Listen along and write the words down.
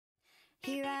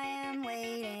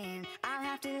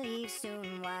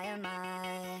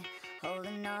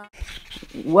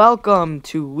Welcome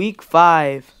to week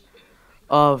 5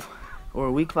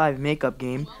 week 5 makeup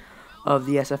game of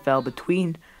the SFL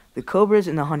between the Cobras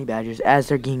and the Honey Badgers, as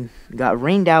their game got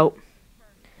rained out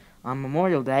on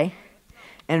Memorial Day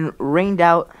and rained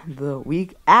out the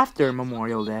week after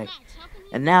Memorial Day.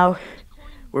 And now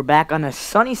we're back on a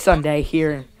sunny Sunday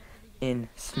here in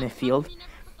Smithfield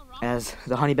as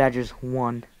the Honey Badgers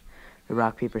won the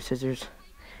rock, paper, scissors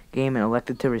game and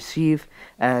elected to receive,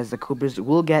 as the Cobras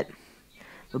will get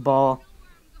the ball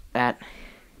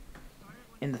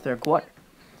in the third quarter.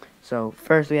 So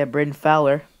first we have Braden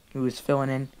Fowler, who is filling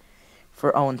in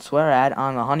for Owen Swearad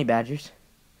on the Honey Badgers,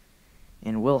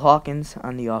 and Will Hawkins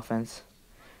on the offense,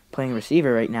 playing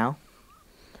receiver right now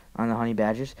on the Honey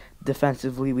Badgers.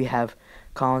 Defensively, we have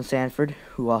Colin Sanford,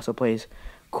 who also plays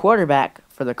quarterback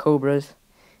for the Cobras,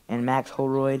 and Max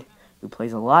Holroyd, who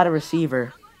plays a lot of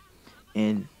receiver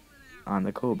on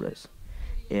the Cobras.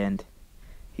 And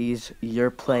he's your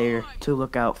player to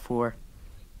look out for,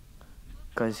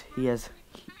 because he's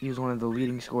one of the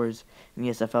leading scorers in the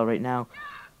SFL right now.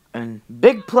 And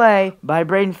big play by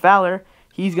Braden Fowler.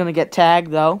 He's going to get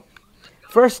tagged, though.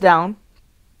 First down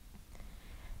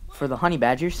for the Honey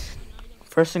Badgers.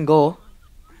 First and goal.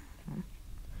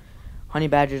 Honey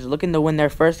Badgers looking to win their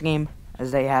first game,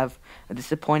 as they have a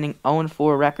disappointing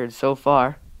 0-4 record so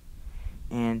far.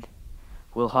 And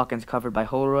Will Hawkins covered by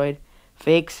Holroyd.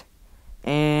 Fakes.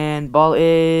 And ball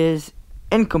is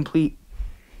incomplete.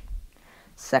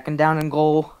 Second down and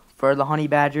goal for the Honey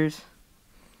Badgers.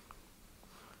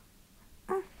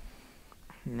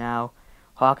 Now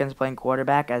Hawkins playing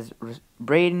quarterback as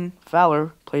Braden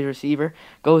Fowler plays receiver.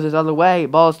 Goes his other way.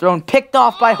 Ball is thrown. Picked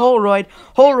off by Holroyd.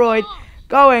 Holroyd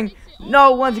going.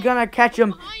 No one's going to catch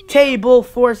him. Table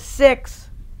for 6.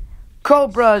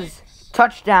 Cobras.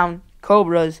 Touchdown.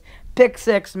 Cobras. Pick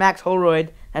 6. Max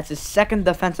Holroyd. That's his second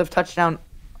defensive touchdown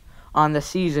on the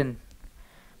season.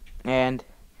 And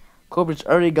Cobras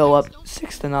already go up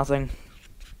 6-0.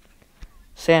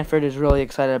 Sanford is really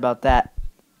excited about that.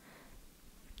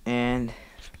 And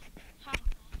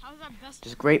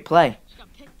just great play.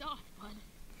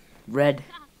 Read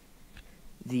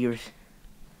the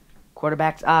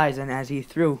quarterback's eyes, and as he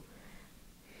threw,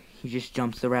 he just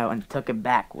jumps the route and took it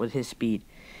back with his speed.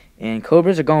 And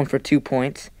Cobras are going for 2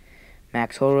 points.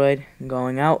 Max Holroyd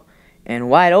going out and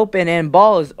wide open, and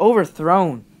ball is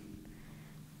overthrown.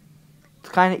 It's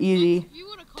kind of easy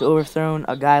to overthrow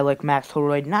a guy like Max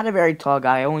Holroyd. Not a very tall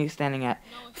guy, only standing at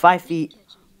 5 feet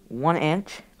 1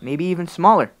 inch, maybe even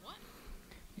smaller.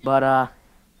 But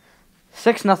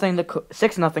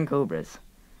 6-0 Cobras,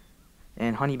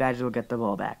 and Honey Badgers will get the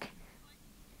ball back.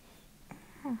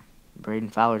 Braden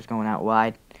Fowler's going out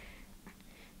wide,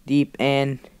 deep,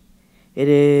 and it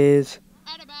is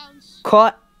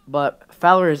caught, but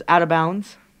Fowler is out of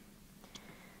bounds.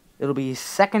 It'll be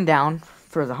second down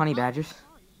for the Honey Badgers.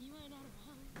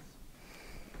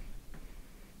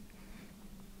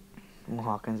 Will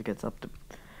Hawkins gets up to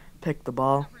pick the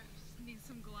ball.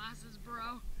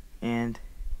 And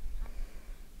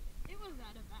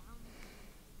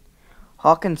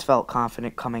Hawkins felt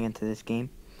confident coming into this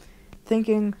game,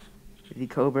 thinking the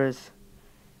Cobras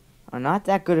are not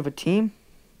that good of a team.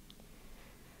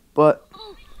 But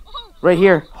right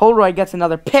here, Holroyd gets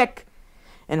another pick,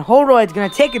 and Holroyd's going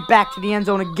to take it back to the end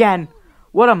zone again.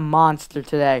 What a monster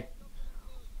today.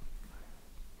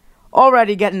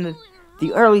 Already getting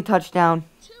the early touchdown,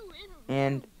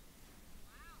 and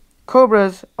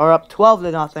Cobras are up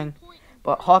 12-0,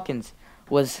 but Hawkins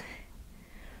was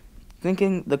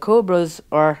thinking the Cobras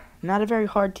are not a very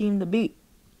hard team to beat,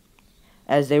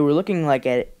 as they were looking like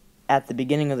it at the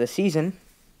beginning of the season.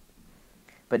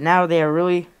 But now they are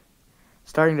really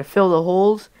starting to fill the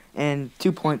holes, and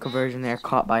 2-point conversion there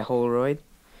caught by Holroyd.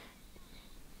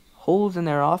 Filling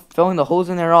the holes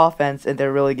in their offense, and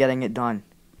they're really getting it done.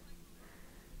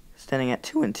 Standing at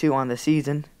 2-2 on the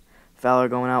season. Fowler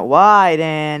going out wide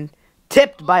and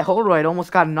tipped by Holroyd.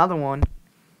 Almost got another one.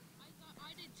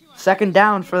 Second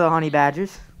down for the Honey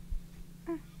Badgers.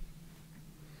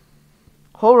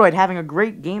 Holroyd having a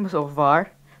great game so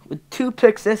far, with 2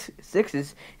 pick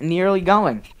sixes in the early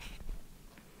going.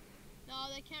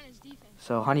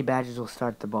 So Honey Badgers will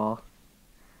start the ball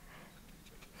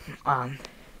on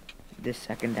this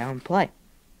second down play.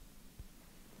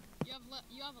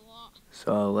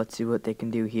 So let's see what they can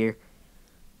do here.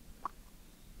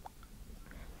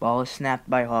 Ball is snapped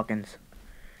by Hawkins.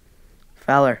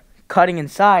 Fowler cutting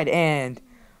inside, and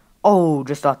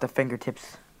just off the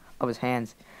fingertips of his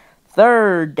hands.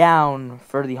 Third down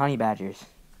for the Honey Badgers.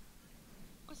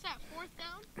 What's that, 4th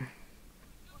down?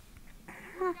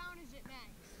 What down is it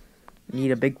next?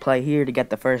 Need a big play here to get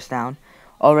the first down.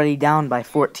 already down by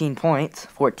 14 points.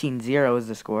 14-0 is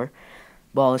the score.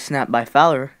 Ball is snapped by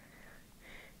Fowler.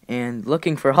 And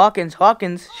looking for Hawkins.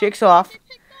 Hawkins shakes off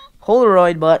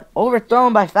Holroyd, but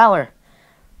overthrown by Fowler.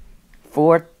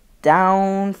 4th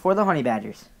down for the Honey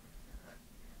Badgers.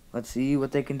 Let's see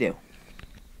what they can do.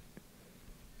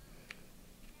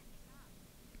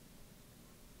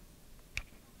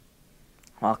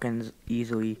 Hawkins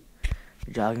easily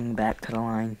jogging back to the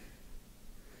line.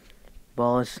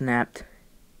 Ball is snapped.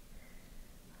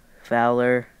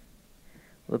 Fowler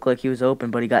looked like he was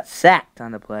open, but he got sacked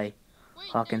on the play.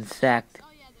 Hawkins sacked.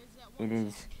 It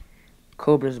is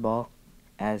Cobras ball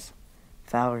as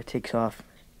Fowler takes off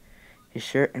his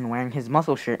shirt and wearing his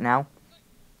muscle shirt now.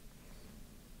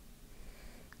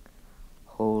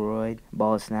 Holroyd.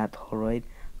 Ball is snapped. Holroyd.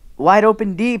 Wide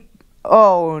open deep.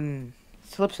 Oh, and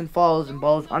slips and falls and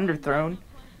ball is underthrown.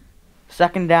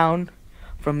 2nd down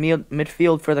from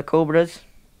midfield for the Cobras.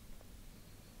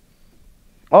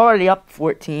 Already up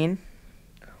 14.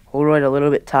 Holroyd a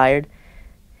little bit tired.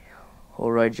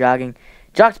 Holroyd jogging.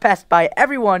 Jogs past by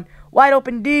everyone. Wide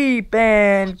open deep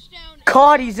and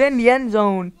caught. He's in the end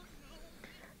zone.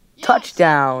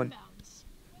 Touchdown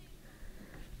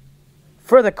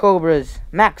for the Cobras.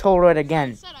 Max Holroyd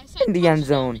again in the end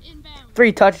zone.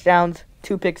 3 touchdowns,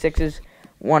 2 pick sixes,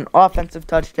 1 offensive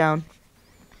touchdown.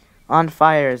 On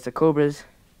fire as the Cobras.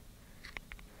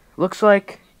 Looks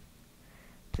like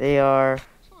they are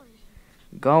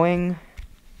going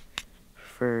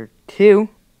for 2.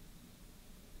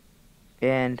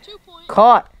 And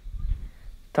caught.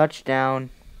 Touchdown.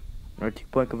 Or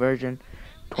 2-point conversion.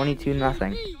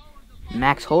 22-0.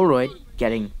 Max Holroyd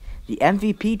getting the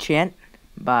MVP chant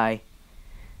by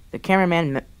the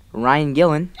cameraman Ryan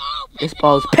Gillen. This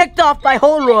ball is picked off by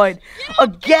Holroyd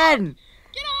again.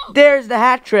 There's the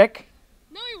hat trick.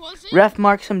 No, he wasn't. Ref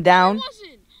marks him down. No, he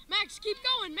wasn't. Max, keep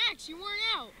going. Max, you weren't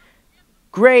out.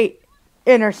 Great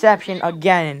interception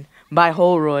again by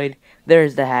Holroyd.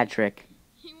 There's the hat trick.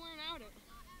 You weren't out.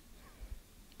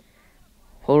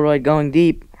 Holroyd going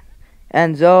deep.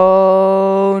 End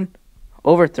zone.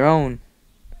 Overthrown.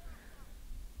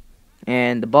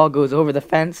 And the ball goes over the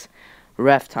fence.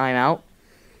 Ref timeout.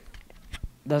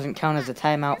 Doesn't count as a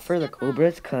timeout for the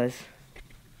Cobras because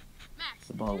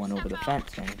the ball went over the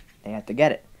fence and they have to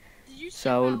get it.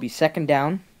 So it'll be 2nd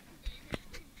down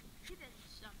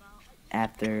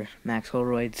after Max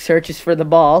Holroyd searches for the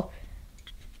ball.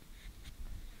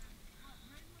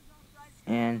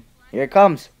 And here it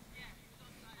comes.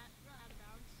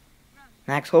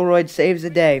 Max Holroyd saves the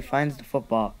day, finds the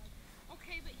football.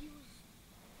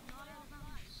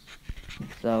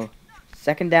 So,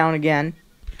 2nd down again.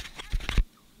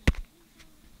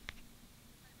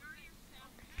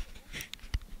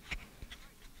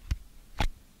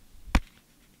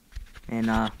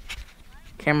 And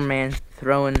cameraman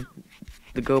throwing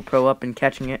the GoPro up and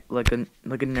catching it like a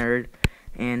nerd.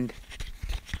 And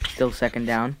still 2nd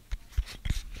down.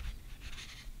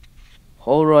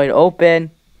 Holroyd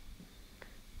open.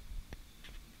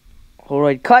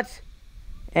 Holroyd cuts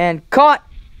and caught.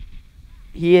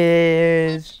 He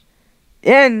is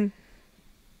in.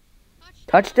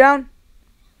 Touchdown.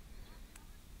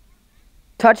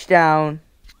 Touchdown.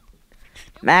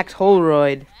 Max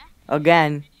Holroyd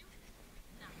again.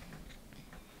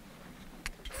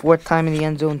 4th time in the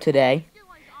end zone today.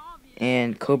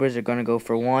 And Cobras are going to go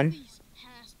for 1.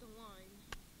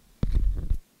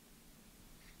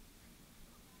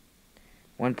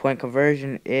 1-point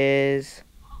conversion is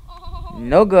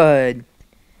no good.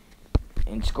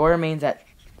 And score remains at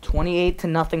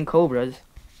 28-0 Cobras.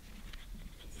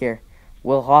 Here,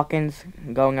 Will Hawkins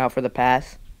going out for the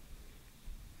pass.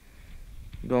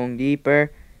 Going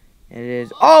deeper. It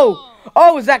is. Oh!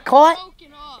 Oh, is that caught?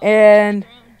 And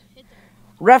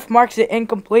ref marks it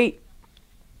incomplete.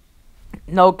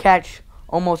 No catch.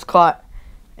 Almost caught.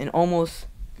 And almost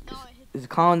is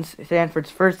Colin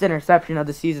Sanford's first interception of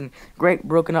the season. Great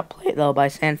broken up play, though, by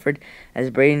Sanford as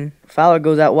Braden Fowler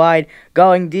goes out wide.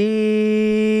 Going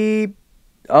deep.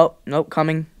 Oh, nope,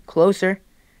 coming closer.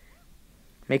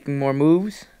 Making more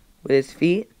moves with his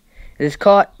feet. It is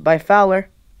caught by Fowler.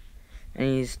 And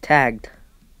he's tagged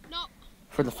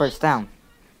for the 1st down.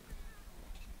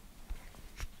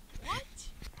 What?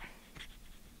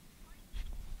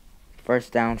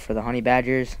 1st down for the Honey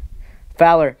Badgers.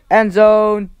 Fowler, end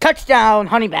zone, touchdown,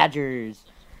 Honey Badgers.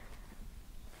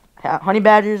 Honey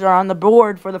Badgers are on the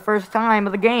board for the 1st time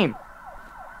of the game.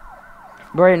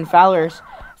 Braden Fowler's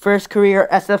first career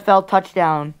SFL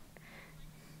touchdown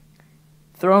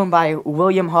thrown by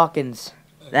William Hawkins.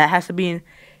 That has to be an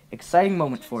exciting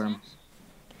moment for him.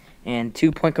 And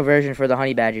 2-point conversion for the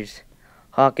Honey Badgers.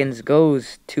 Hawkins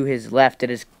goes to his left. It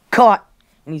is caught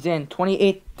And he's in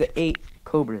 28-8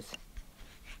 Cobras.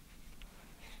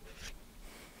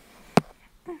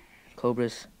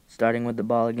 Cobras starting with the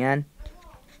ball again.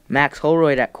 Max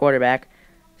Holroyd at quarterback.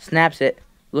 Snaps it.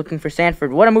 Looking for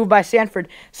Sanford. What a move by Sanford.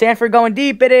 Sanford going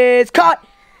deep. It is caught.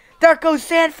 There goes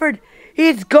Sanford.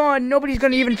 He's gone. Nobody's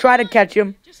going to even try to catch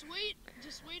him. Just wait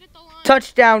at the line.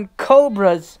 Touchdown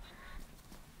Cobras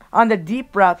on the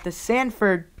deep route to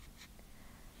Sanford.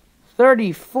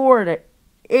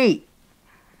 34-8.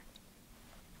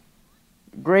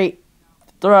 Great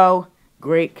throw.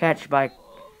 Great catch by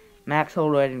Max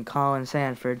Holroyd and Colin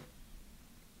Sanford.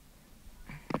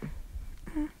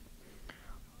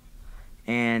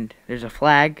 And there's a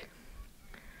flag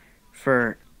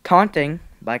for taunting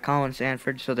by Colin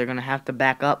Sanford, so they're going to have to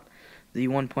back up the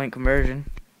 1-point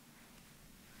conversion.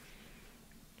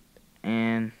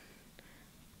 And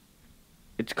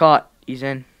it's caught. He's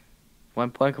in.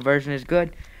 1-point conversion is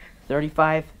good.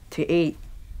 35-8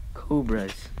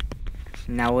 Cobras.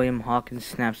 Now William Hawkins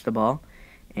snaps the ball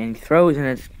and throws, and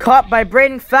it's caught by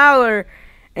Braden Fowler,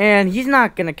 and he's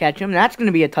not going to catch him. That's going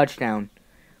to be a touchdown.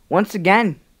 Once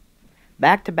again,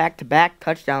 back-to-back-to-back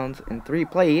touchdowns in 3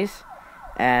 plays,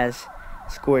 as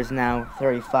score is now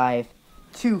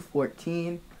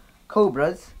 35-14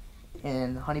 Cobras,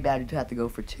 and the Honey Badgers have to go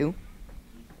for 2.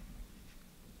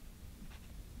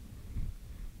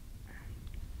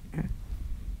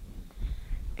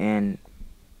 And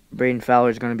Braden Fowler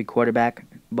is going to be quarterback.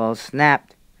 Ball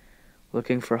snapped.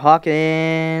 Looking for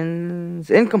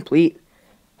Hawkins. Incomplete.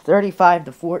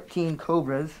 35-14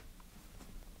 Cobras.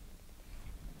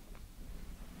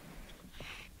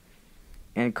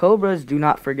 And Cobras, do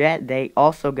not forget, they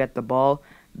also get the ball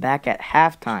back at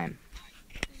halftime.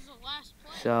 This is the last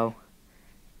play. So,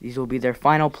 these will be their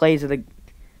final plays of the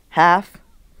half.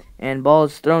 And ball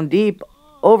is thrown deep.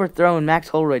 Overthrown. Max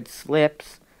Holroyd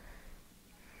slips.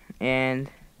 And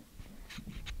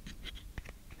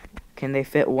can they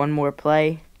fit one more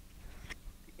play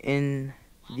in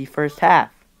the first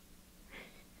half?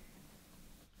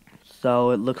 So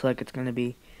it looks like it's going to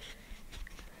be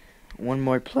one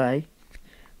more play.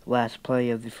 Last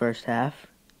play of the first half.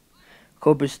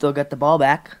 Cobras still got the ball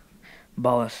back.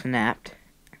 Ball is snapped.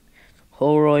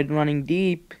 Holroyd running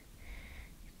deep.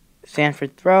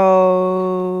 Sanford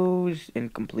throws.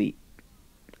 Incomplete.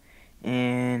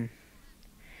 And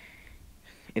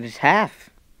it is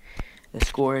half. The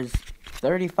score is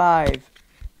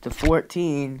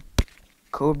 35-14.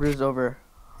 Cobras over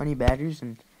Honey Badgers,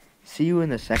 and see you in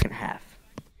the second half.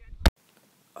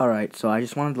 Alright, so I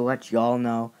just wanted to let y'all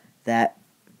know that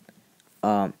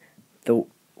when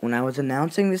I was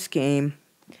announcing this game,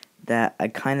 that I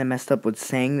kind of messed up with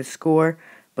saying the score,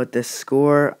 but the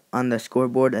score on the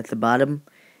scoreboard at the bottom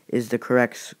is the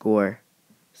correct score.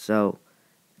 So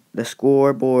the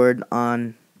scoreboard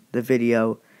on the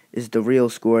video is the real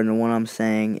score, and the one I'm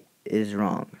saying is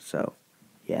wrong. So,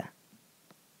 yeah.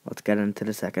 Let's get into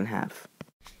the second half.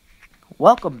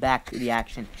 Welcome back to the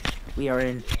action. We are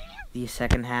in the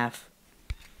second half.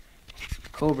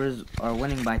 Cobras are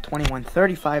winning by 21,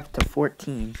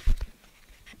 35-14.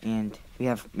 And we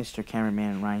have Mr.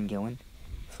 Cameraman Ryan Gillen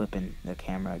flipping the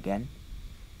camera again.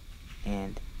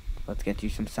 And let's get you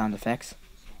some sound effects.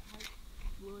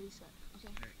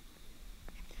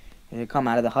 Here they come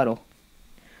out of the huddle.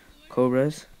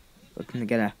 Cobras looking to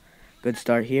get a good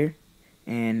start here.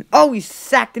 And, oh, he's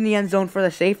sacked in the end zone for the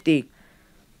safety.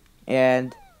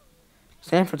 And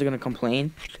Sanford's going to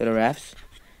complain to the refs.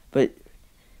 But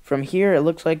from here, it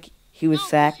looks like he was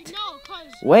sacked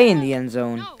way in the end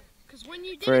zone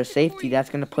for a safety. That's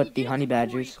going to put the Honey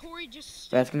Badgers,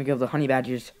 that's going to give the Honey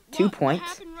Badgers 2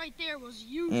 points.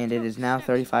 And it is now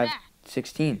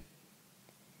 35-16.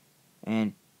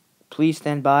 And please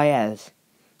stand by as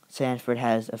Sanford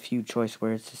has a few choice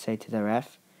words to say to the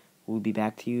ref. We'll be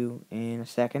back to you in a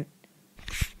second.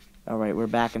 Alright, we're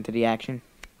back into the action.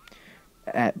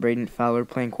 At Braden Fowler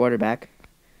playing quarterback.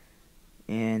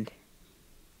 And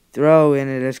throw, and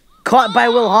it is caught by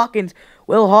Will Hawkins.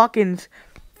 Will Hawkins,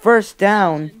 first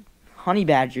down. Honey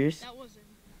Badgers.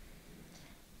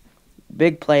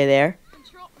 Big play there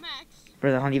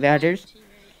for the Honey Badgers.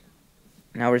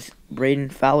 Now it's Braden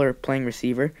Fowler playing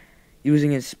receiver,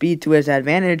 using his speed to his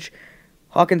advantage.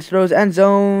 Hawkins throws end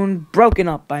zone, broken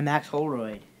up by Max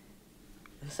Holroyd.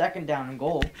 The second down and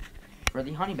goal for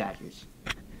the Honey Badgers.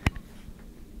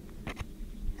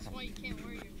 That's why you can't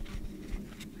wear your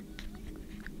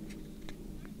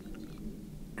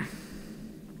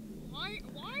Why?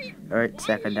 Alright,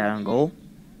 second down and goal.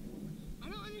 I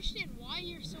don't understand why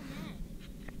you're so mad.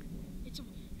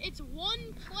 It's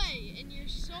one play and you're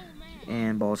so mad.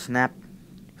 And ball snap.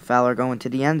 Fowler going to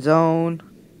the end zone.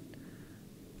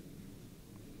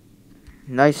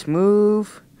 Nice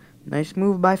move. Nice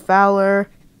move by Fowler.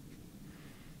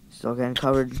 Still getting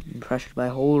covered and pressured by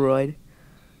Holroyd.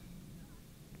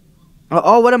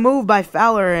 Oh, what a move by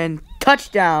Fowler, and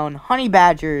touchdown, Honey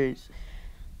Badgers.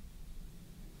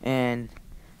 And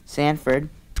Sanford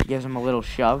gives him a little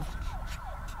shove.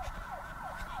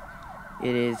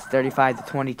 It is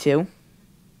 35-22.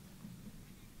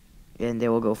 And they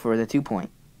will go for the 2-point.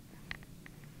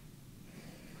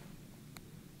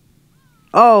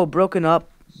 Oh, broken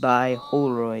up by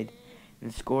Holroyd.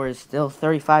 And the score is still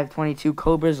 35-22.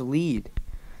 Cobras lead.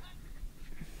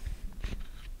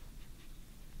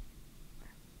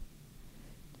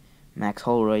 Max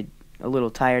Holroyd a little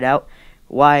tired out.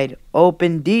 Wide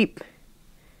open deep.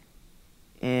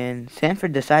 And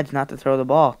Sanford decides not to throw the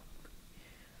ball.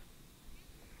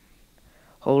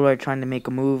 Holroyd trying to make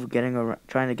a move,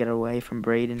 trying to get away from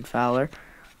Braden Fowler.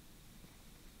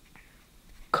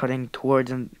 Cutting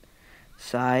towards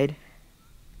inside.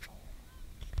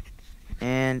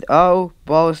 And, oh,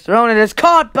 ball is thrown and it's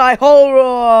caught by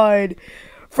Holroyd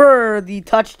for the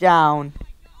touchdown.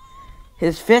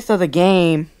 His 5th of the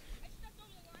game.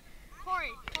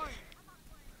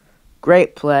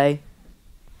 Great play.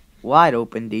 Wide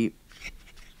open deep.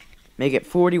 Make it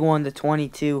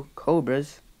 41-22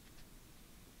 Cobras.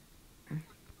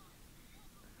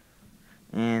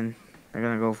 And they're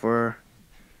going to go for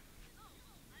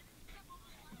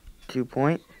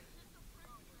 2-point.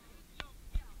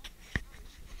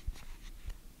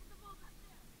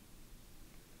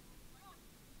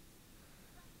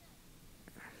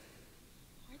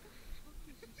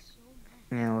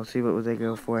 Yeah, we'll see what they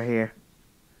go for here.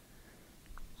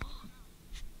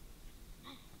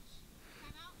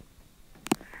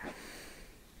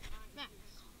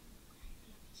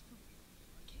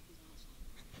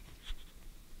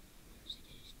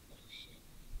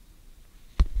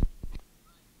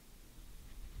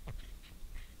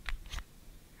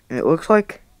 And it looks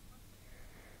like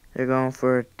they're going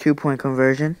for a 2-point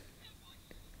conversion.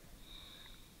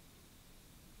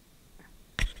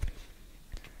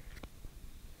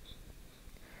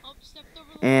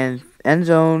 And end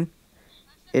zone,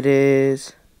 it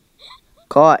is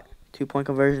caught. 2-point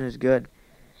conversion is good.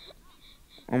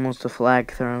 Almost a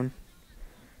flag thrown.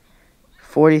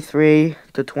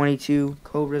 43-22,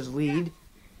 Cobras lead.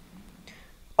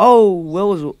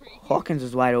 Oh, Hawkins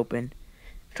is wide open.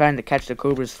 Trying to catch the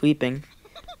Cobras sleeping.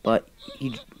 But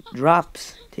he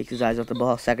drops. Takes his eyes off the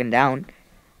ball. 2nd down.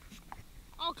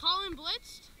 Oh, Colin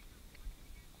blitzed?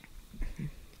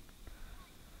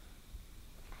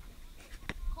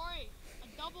 Corey, a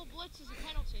double blitz is a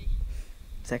penalty.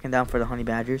 2nd down for the Honey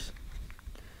Badgers.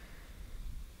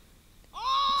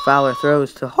 Fowler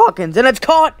throws to Hawkins, and it's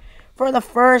caught for the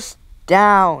 1st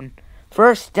down.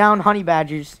 1st down, Honey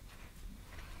Badgers.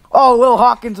 Oh, Will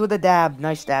Hawkins with a dab.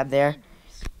 Nice dab there.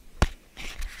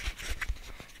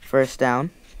 1st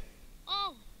down.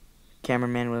 Oh.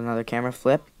 Cameraman with another camera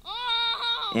flip.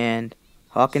 Oh. And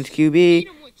Hawkins QB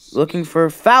looking for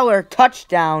Fowler.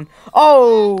 Touchdown.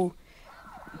 Oh!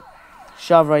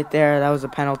 Shove right there. That was a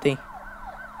penalty.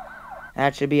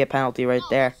 That should be a penalty right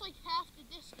there. That's like half the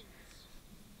distance.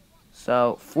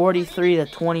 So,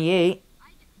 43-28.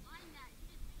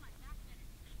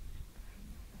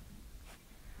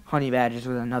 Honey Badgers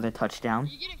with another touchdown.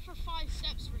 You get it for 5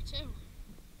 steps for 2.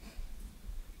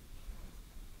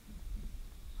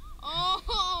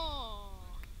 Oh!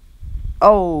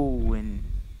 Oh, and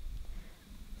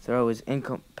throw is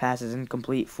pass is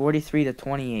incomplete.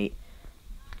 43-28.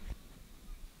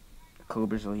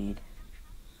 Cobras lead.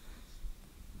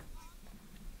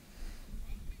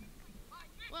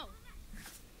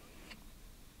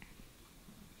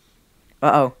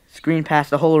 Uh-oh. Screen pass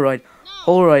to Holroyd.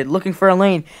 Holroyd looking for a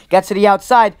lane. Gets to the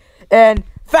outside. And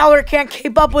Fowler can't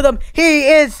keep up with him. He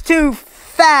is too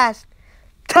fast.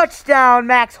 Touchdown,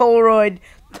 Max Holroyd.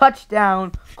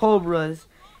 Touchdown, Cobras.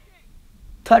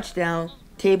 Touchdown.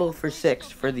 Table for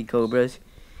 6 for the Cobras.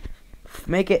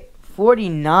 Make it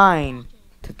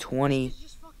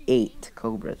 49-28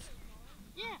 Cobras.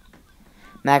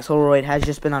 Max Holroyd has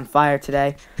just been on fire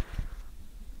today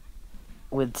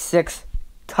with 6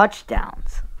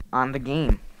 touchdowns on the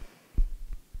game.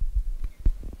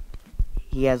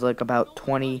 He has like about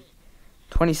 20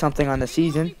 something on the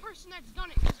season,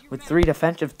 with 3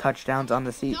 defensive touchdowns on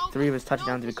the season. 3 of his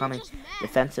touchdowns becoming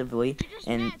defensively,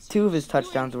 and 2 of his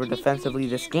touchdowns were defensively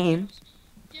this game.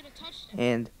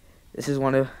 And this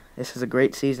is a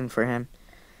great season for him,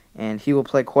 and he will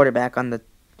play quarterback on the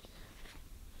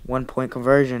 1-point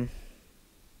conversion.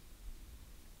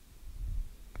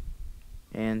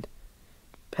 And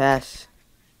pass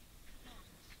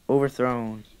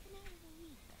overthrown.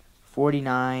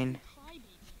 49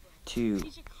 to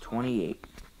He's a crybaby. 28.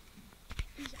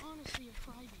 He's honestly a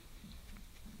crybaby.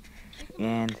 Kick him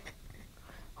out. And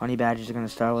Honey Badgers are going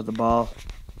to start with the ball.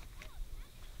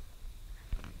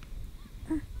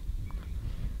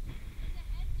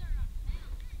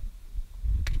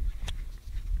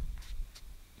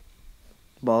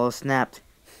 Ball is snapped.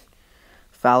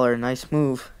 Fowler, nice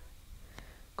move.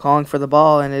 Calling for the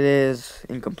ball, and it is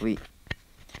incomplete.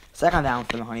 Second down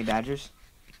for the Honey Badgers.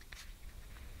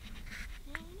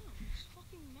 Yeah, I know. He's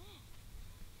fucking mad.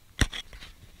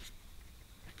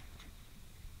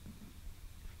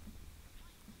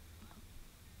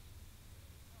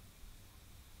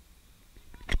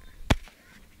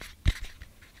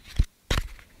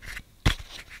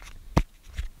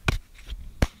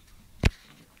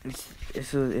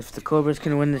 If the Cobras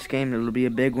can win this game, it'll be a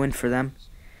big win for them.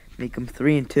 Make them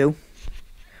 3-2.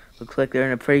 Looks like they're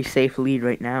in a pretty safe lead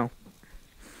right now.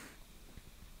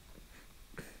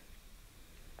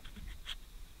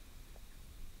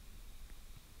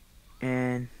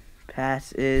 And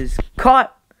pass is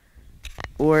caught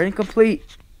or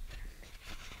incomplete.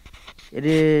 It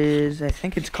is, I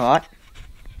think it's caught.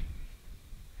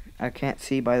 I can't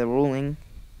see by the ruling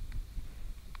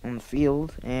on the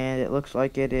field, and it looks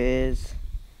like it is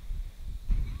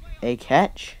a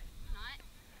catch.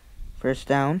 First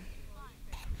down.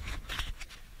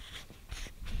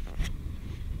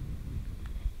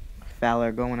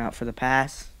 Fowler going out for the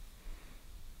pass.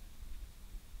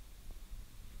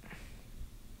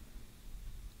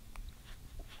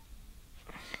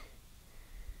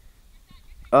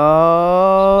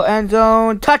 Oh, end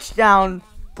zone, touchdown,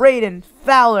 Braden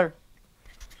Fowler.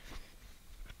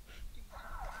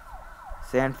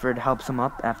 Sanford helps him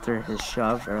up after his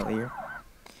shove earlier,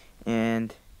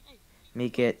 and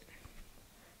make it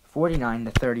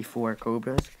 49-34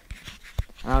 Cobras.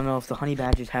 I don't know if the Honey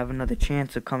Badgers have another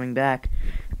chance of coming back.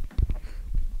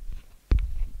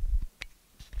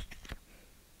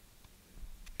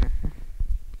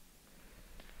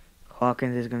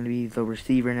 Hawkins is going to be the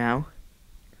receiver now.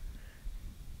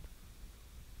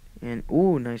 And,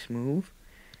 ooh, nice move.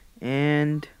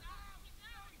 And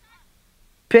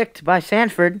picked by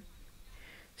Sanford.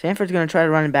 Sanford's going to try to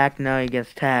run it back. Now he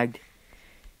gets tagged.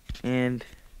 And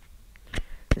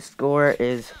the score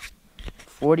is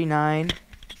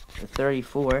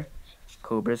 49-34.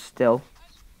 Cobras still.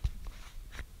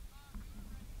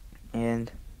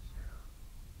 And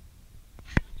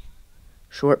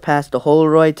short pass to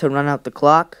Holroyd to run out the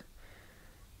clock.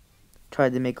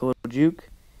 Tried to make a little juke.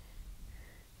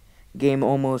 Game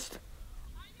almost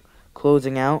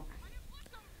closing out.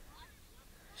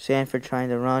 Sanford trying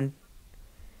to run.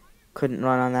 Couldn't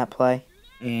run on that play.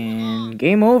 And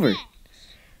game over.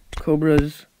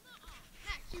 Cobras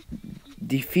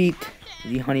defeat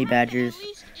the Honey Badgers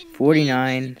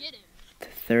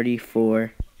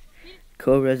 49-34.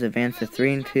 Cobras advance to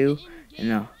 3-2,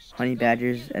 and the Honey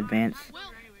Badgers advance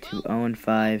to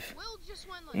 0-5.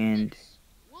 And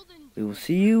we will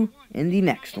see you in the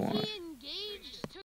next one.